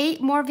need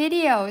 8 more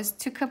videos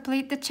to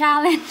complete the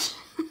challenge.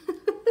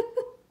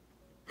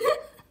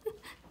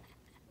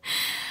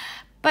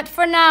 But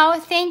for now,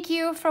 thank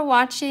you for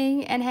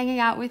watching and hanging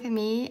out with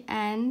me.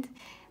 And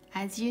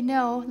as you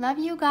know, love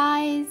you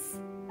guys.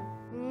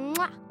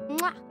 Mwah,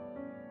 mwah.